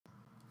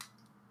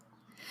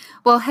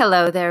Well,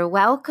 hello there.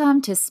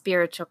 Welcome to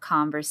Spiritual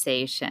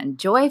Conversation,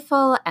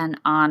 joyful and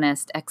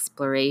honest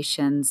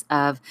explorations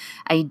of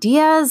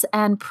ideas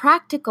and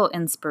practical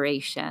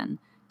inspiration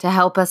to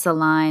help us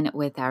align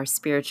with our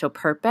spiritual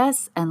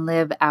purpose and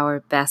live our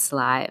best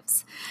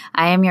lives.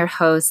 I am your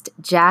host,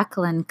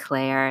 Jacqueline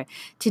Claire.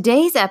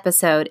 Today's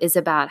episode is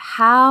about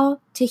how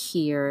to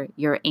hear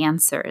your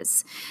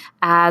answers.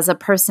 As a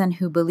person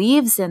who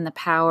believes in the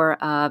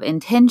power of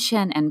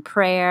intention and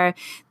prayer,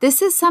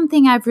 this is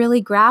something I've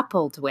really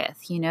grappled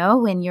with. You know,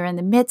 when you're in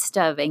the midst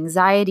of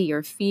anxiety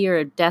or fear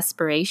or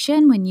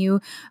desperation, when you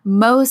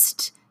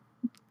most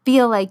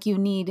feel like you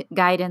need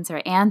guidance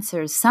or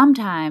answers,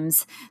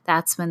 sometimes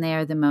that's when they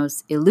are the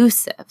most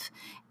elusive.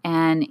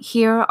 And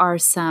here are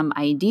some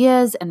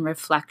ideas and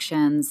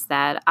reflections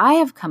that I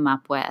have come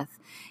up with,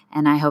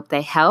 and I hope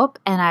they help,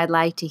 and I'd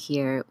like to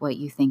hear what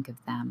you think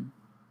of them.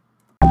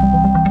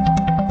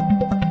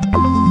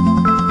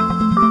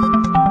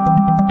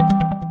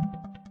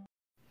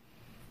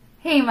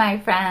 Hey, my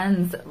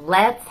friends,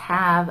 let's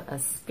have a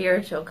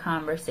spiritual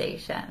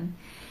conversation.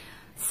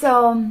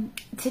 So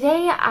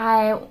today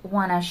I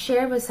want to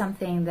share with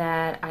something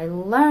that I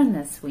learned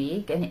this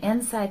week, an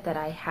insight that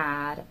I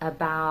had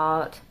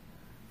about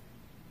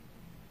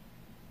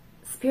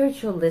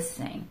spiritual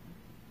listening,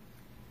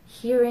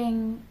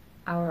 hearing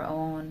our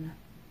own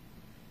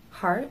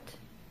heart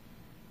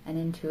and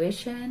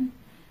intuition,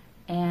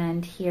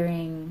 and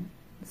hearing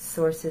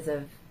sources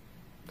of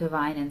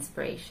divine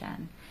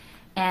inspiration.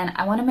 And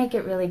I want to make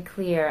it really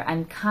clear,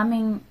 I'm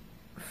coming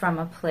from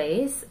a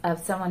place of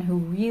someone who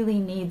really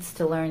needs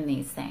to learn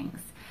these things.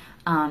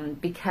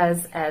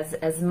 Because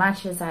as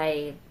much as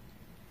I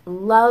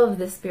love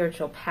the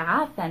spiritual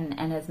path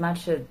and as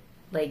much as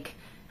like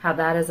how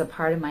that is a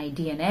part of my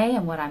DNA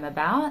and what I'm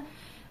about,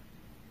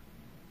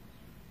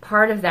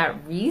 part of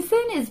that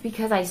reason is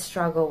because I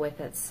struggle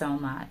with it so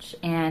much.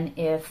 And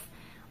if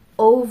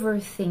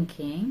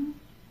overthinking,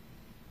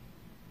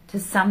 to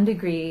some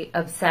degree,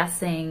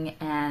 obsessing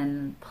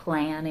and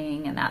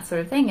planning and that sort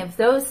of thing, if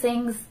those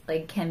things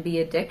like can be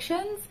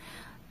addictions,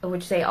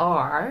 which they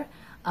are,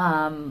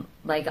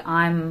 like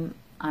I'm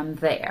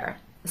there.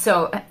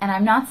 So, and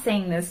I'm not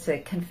saying this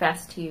to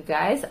confess to you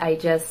guys. I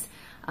just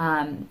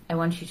I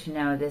want you to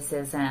know this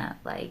isn't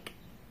like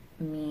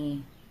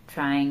me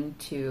trying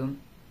to,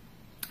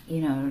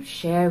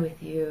 share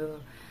with you,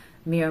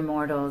 mere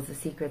mortals, the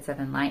secrets of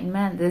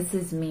enlightenment. This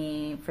is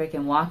me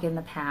freaking walking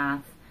the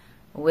path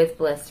with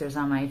blisters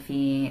on my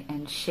feet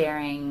and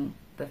sharing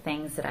the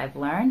things that I've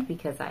learned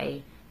because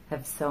I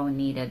have so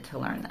needed to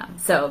learn them.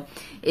 So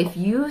if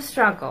you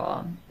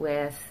struggle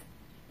with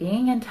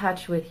being in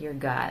touch with your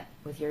gut,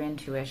 with your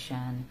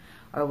intuition,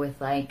 or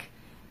with like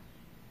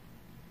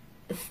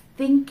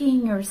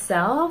thinking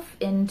yourself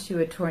into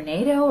a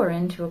tornado or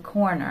into a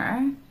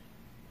corner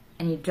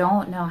and you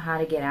don't know how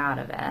to get out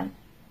of it,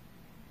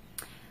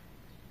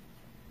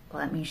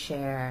 let me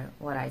share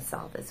what I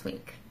saw this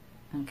week.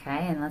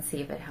 Okay, and let's see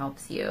if it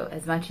helps you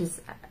as much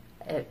as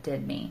it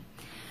did me.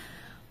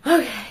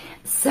 Okay,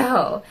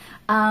 so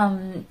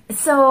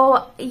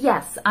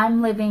yes,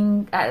 I'm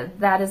living,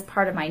 that is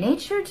part of my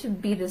nature, to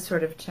be this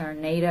sort of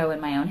tornado in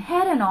my own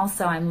head, and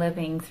also I'm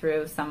living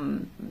through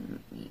some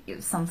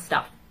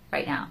stuff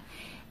right now.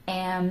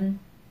 And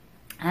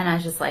I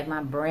was just like,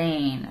 my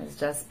brain has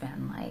just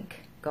been like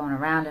going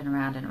around and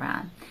around and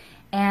around.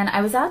 And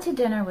I was out to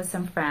dinner with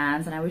some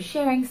friends, and I was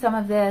sharing some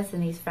of this,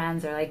 and these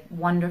friends are like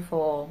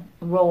wonderful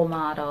role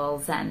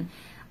models. And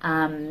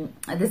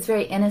this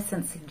very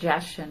innocent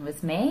suggestion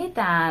was made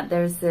that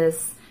there's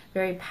this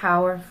very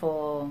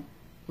powerful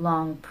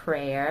long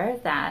prayer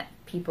that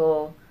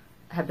people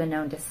have been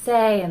known to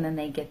say, and then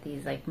they get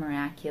these like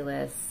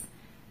miraculous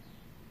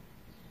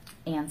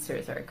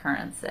answers or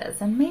occurrences.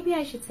 And maybe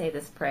I should say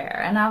this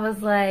prayer. And I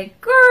was like,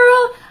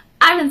 girl,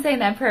 I've been saying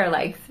that prayer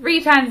like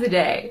 3 times a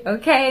day,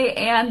 okay?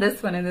 And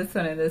this one, and this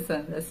one, and this one,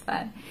 and this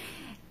one.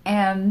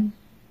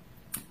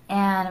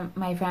 And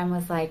my friend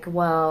was like,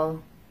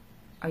 well,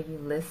 are you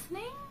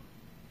listening?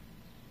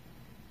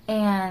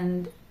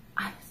 And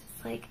I was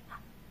just like,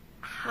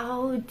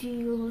 how do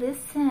you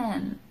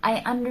listen? I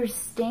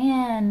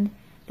understand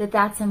that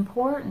that's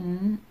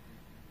important,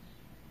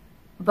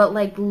 but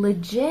like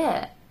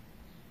legit,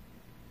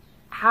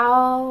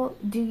 how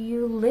do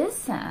you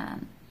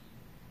listen?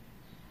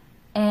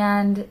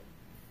 And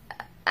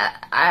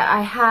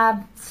I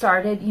have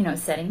started,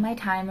 setting my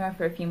timer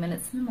for a few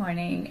minutes in the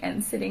morning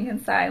and sitting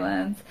in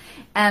silence.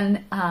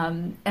 And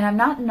I'm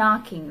not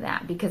knocking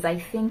that, because I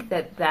think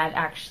that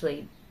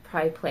actually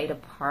probably played a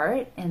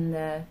part in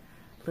the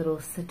little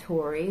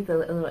satori, the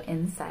little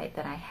insight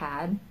that I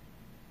had.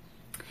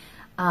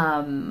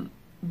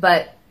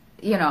 But,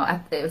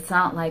 it's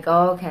not like,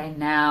 oh, okay,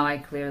 now I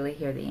clearly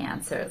hear the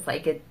answers.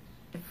 Like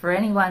for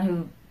anyone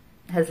who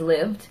has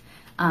lived,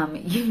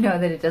 you know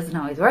that it doesn't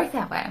always work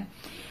that way.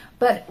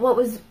 But what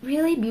was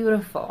really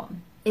beautiful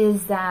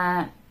is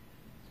that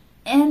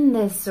in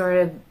this sort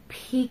of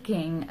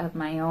peaking of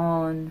my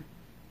own,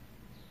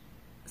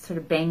 sort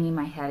of banging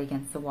my head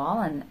against the wall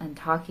and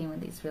talking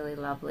with these really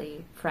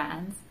lovely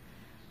friends,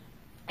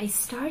 I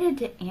started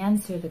to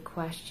answer the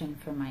question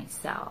for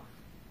myself.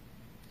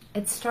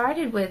 It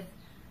started with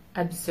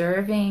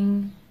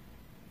observing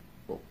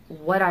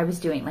what I was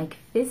doing. Like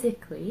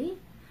physically,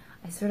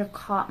 I sort of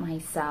caught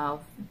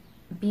myself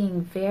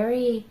being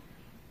very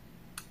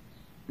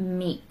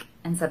meek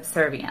and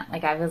subservient.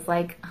 Like I was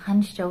like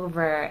hunched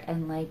over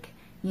and like,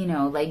 you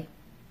know, like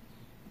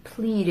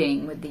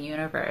pleading with the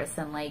universe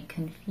and like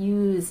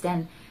confused,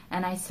 and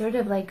I sort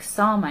of like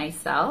saw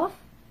myself,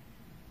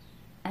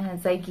 and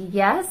it's like,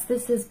 yes,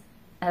 this is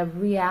a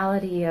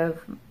reality of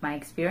my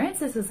experience.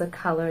 This is a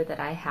color that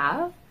I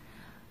have,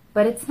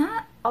 but it's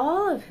not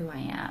all of who I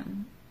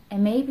am.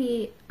 And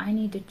maybe I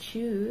need to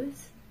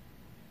choose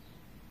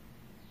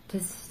to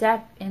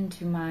step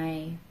into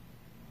my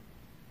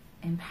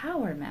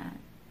empowerment,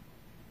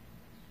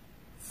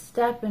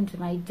 step into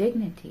my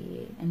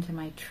dignity, into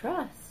my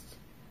trust,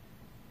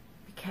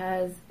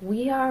 because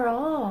we are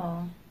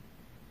all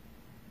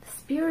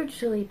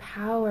spiritually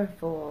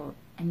powerful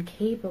and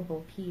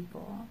capable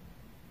people.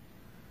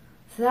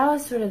 So that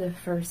was sort of the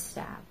first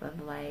step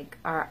of like,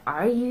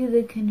 are you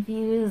the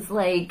confused,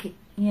 like,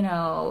 you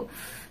know,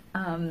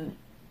 I'm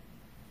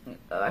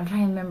trying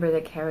to remember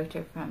the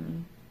character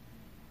from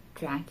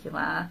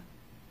Dracula,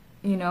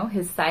 you know,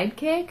 his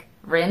sidekick,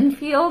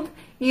 Renfield,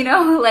 you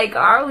know, like,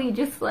 are we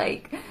just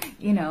like,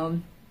 you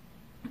know,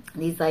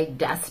 these like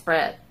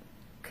desperate,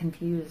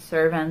 confused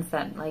servants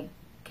that like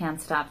can't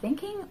stop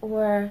thinking,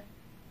 or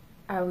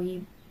are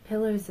we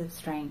pillars of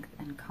strength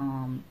and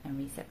calm and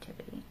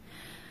receptivity?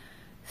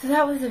 So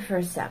that was the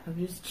first step of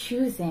just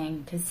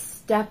choosing to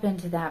step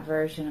into that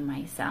version of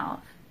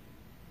myself.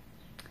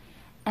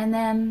 And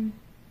then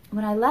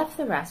when I left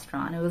the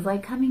restaurant, it was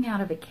like coming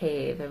out of a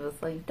cave. It was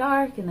like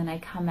dark, and then I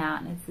come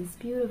out and it's this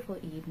beautiful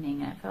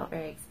evening, and it felt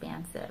very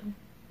expansive.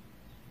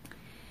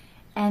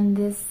 And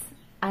this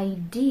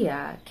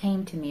idea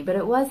came to me, but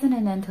it wasn't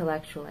an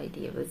intellectual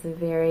idea. It was a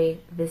very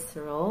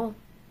visceral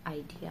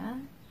idea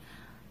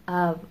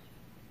of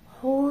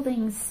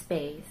holding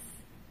space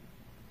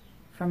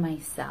for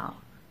myself.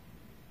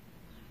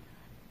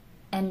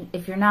 And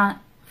if you're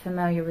not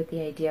familiar with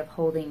the idea of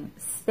holding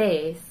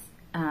space,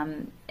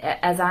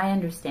 as I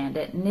understand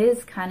it, and it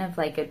is kind of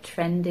like a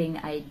trending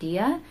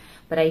idea,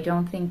 but I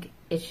don't think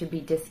it should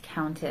be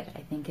discounted.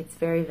 I think it's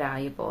very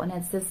valuable. And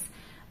it's this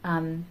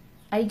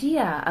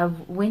idea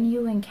of when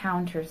you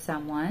encounter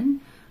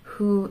someone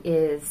who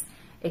is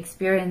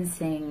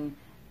experiencing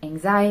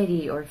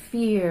anxiety or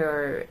fear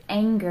or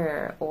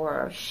anger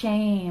or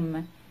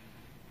shame,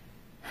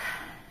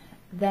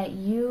 that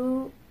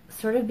you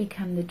sort of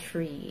become the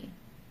tree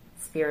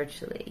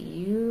spiritually.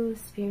 You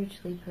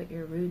spiritually put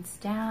your roots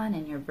down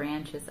and your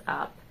branches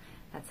up.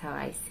 That's how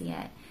I see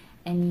it.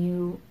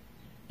 And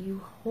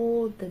you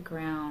hold the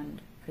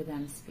ground for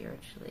them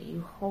spiritually.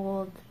 You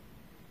hold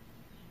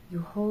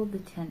the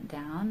tent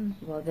down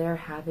while they're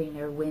having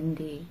their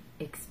windy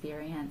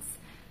experience.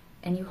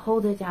 And you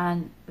hold it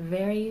down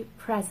very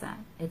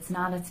present. It's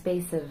not a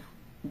space of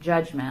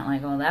judgment,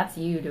 like, oh, that's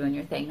you doing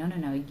your thing.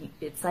 No.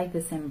 It's like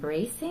this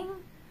embracing,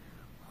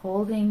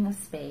 holding a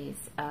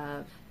space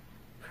of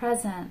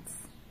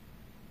presence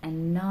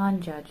and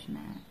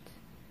non-judgment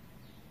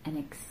and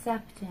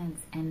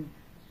acceptance and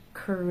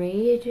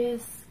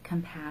courageous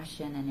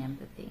compassion and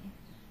empathy.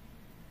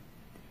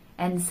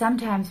 And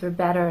sometimes we're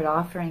better at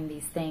offering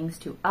these things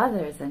to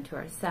others than to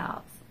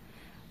ourselves.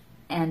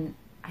 And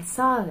I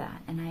saw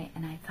that, and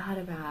I thought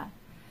about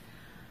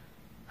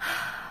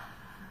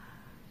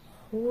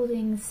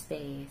holding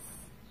space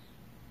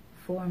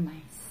for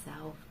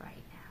myself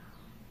right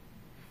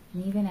now.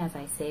 And even as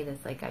I say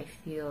this, like, I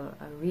feel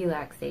a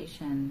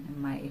relaxation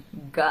in my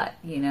gut,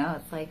 you know?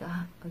 It's like,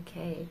 oh,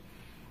 okay.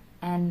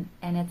 And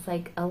it's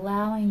like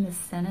allowing the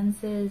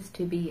sentences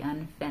to be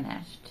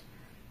unfinished,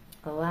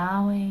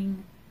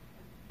 allowing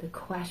the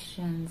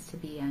questions to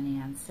be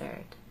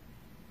unanswered,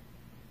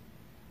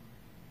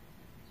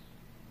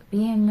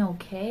 being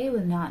okay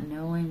with not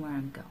knowing where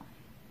I'm going,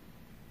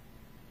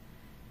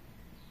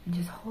 and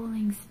just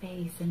holding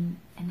space. And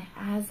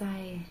as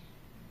I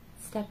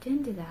stepped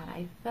into that,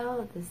 I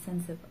felt this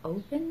sense of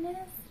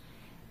openness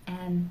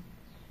and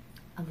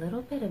a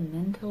little bit of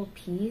mental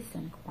peace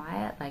and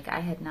quiet like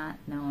I had not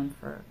known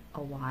for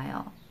a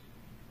while.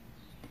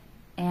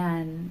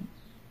 And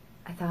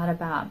I thought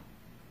about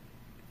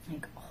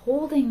like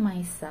holding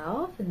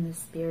myself in this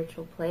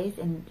spiritual place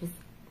and just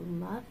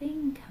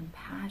loving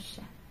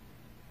compassion.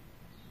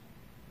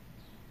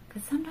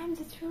 Because sometimes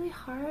it's really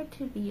hard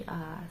to be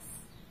us.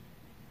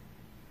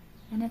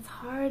 And it's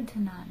hard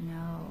to not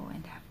know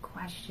and to have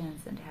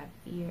questions and to have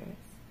fears.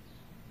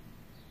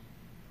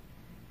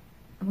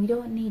 And we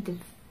don't need to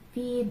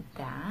feed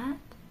that,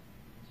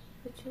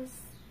 but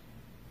just,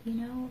 you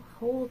know,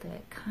 hold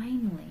it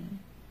kindly.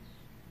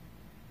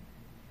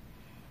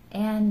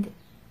 And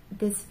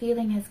this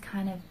feeling has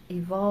kind of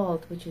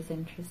evolved, which is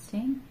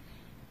interesting.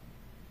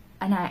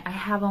 And I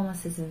have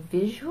almost this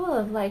visual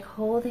of like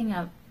holding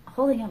up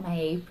my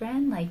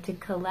apron, like to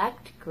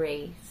collect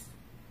grace.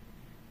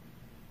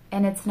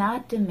 And it's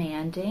not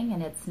demanding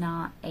and it's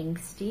not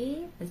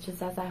angsty. It's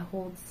just as I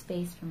hold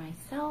space for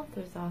myself,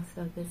 there's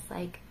also this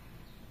like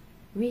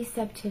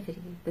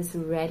receptivity, this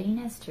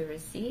readiness to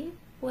receive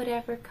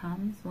whatever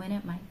comes, when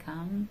it might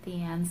come,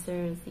 the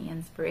answers, the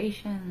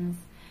inspirations,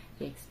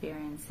 the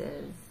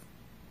experiences,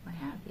 what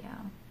have you.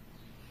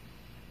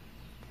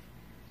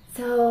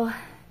 So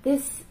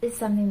this is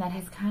something that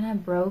has kind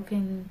of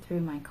broken through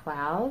my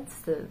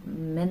clouds, the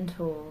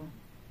mental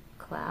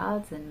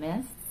clouds and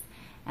mists,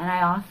 and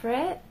I offer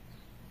it.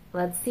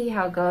 Let's see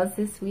how it goes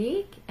this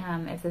week.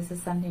 If this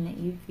is something that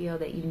you feel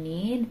that you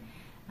need,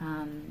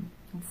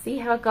 let's see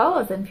how it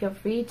goes, and feel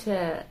free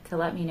to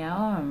let me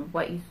know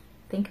what you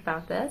think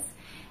about this.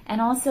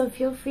 And also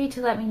feel free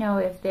to let me know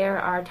if there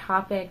are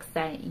topics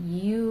that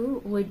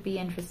you would be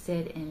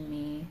interested in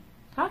me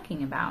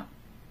talking about.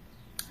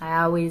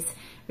 I always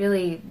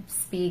really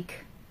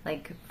speak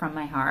like from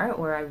my heart,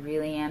 where I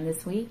really am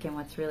this week and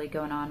what's really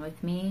going on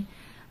with me.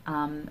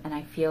 And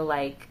I feel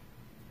like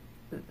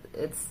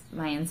it's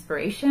my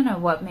inspiration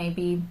of what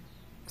maybe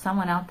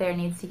someone out there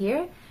needs to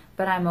hear,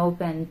 but I'm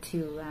open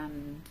to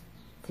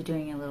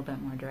doing it a little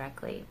bit more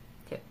directly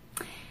too.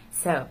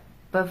 So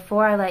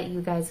before I let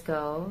you guys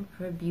go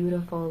for a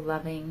beautiful,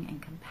 loving,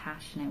 and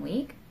compassionate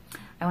week,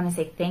 I want to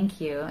say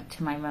thank you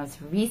to my most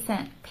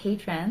recent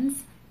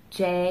patrons,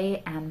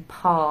 Jay and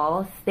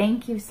Paul.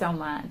 Thank you so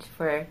much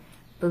for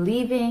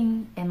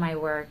believing in my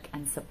work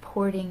and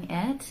supporting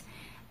it.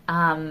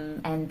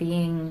 And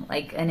being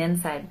like an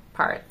inside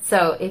part.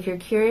 So if you're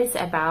curious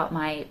about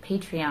my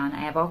Patreon, I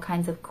have all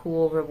kinds of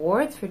cool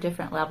rewards for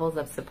different levels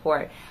of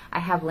support. I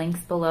have links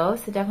below,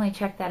 so definitely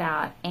check that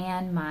out.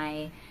 And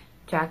my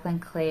Jacqueline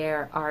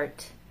Claire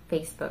Art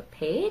Facebook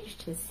page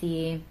to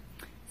see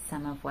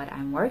some of what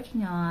I'm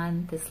working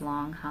on this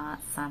long, hot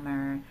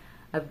summer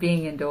of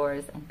being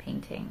indoors and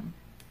painting.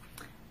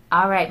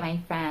 All right, my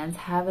friends,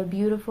 have a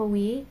beautiful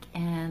week,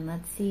 and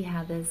let's see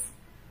how this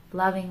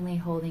lovingly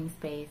holding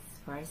space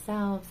for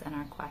ourselves and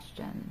our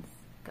questions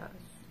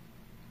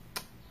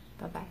goes.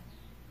 Bye-bye.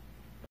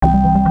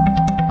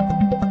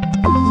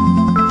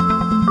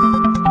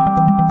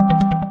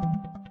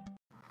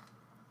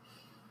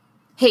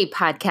 Hey,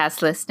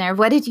 podcast listener,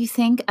 what did you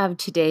think of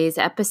today's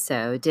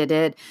episode? Did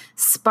it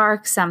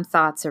spark some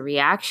thoughts or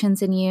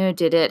reactions in you?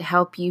 Did it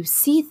help you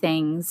see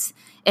things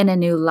in a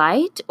new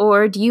light?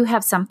 Or do you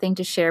have something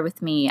to share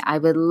with me? I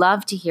would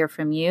love to hear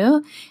from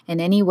you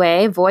in any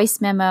way, voice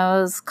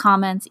memos,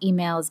 comments,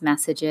 emails,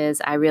 messages.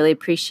 I really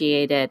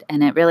appreciate it.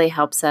 And it really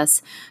helps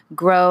us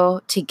grow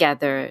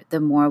together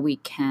the more we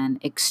can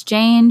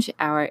exchange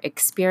our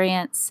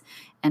experience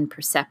and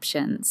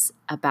perceptions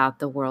about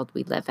the world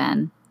we live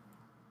in.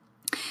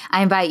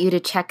 I invite you to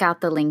check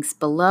out the links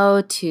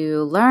below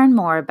to learn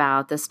more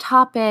about this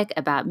topic,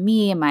 about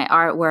me and my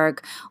artwork,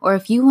 or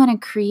if you want to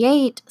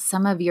create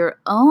some of your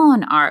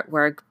own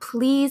artwork,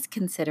 please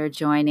consider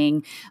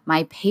joining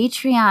my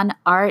Patreon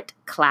art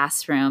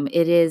classroom.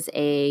 It is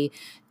a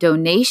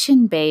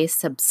donation-based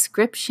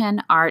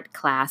subscription art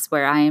class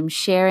where I am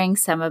sharing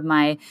some of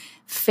my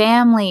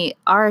family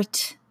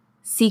art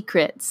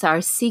secrets,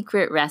 our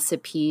secret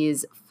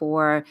recipes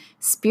for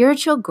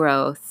spiritual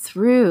growth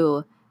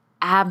through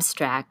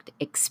abstract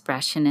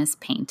expressionist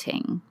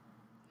painting.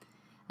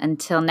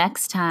 Until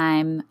next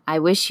time, I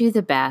wish you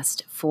the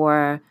best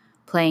for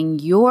playing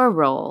your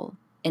role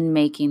in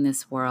making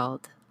this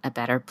world a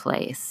better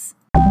place.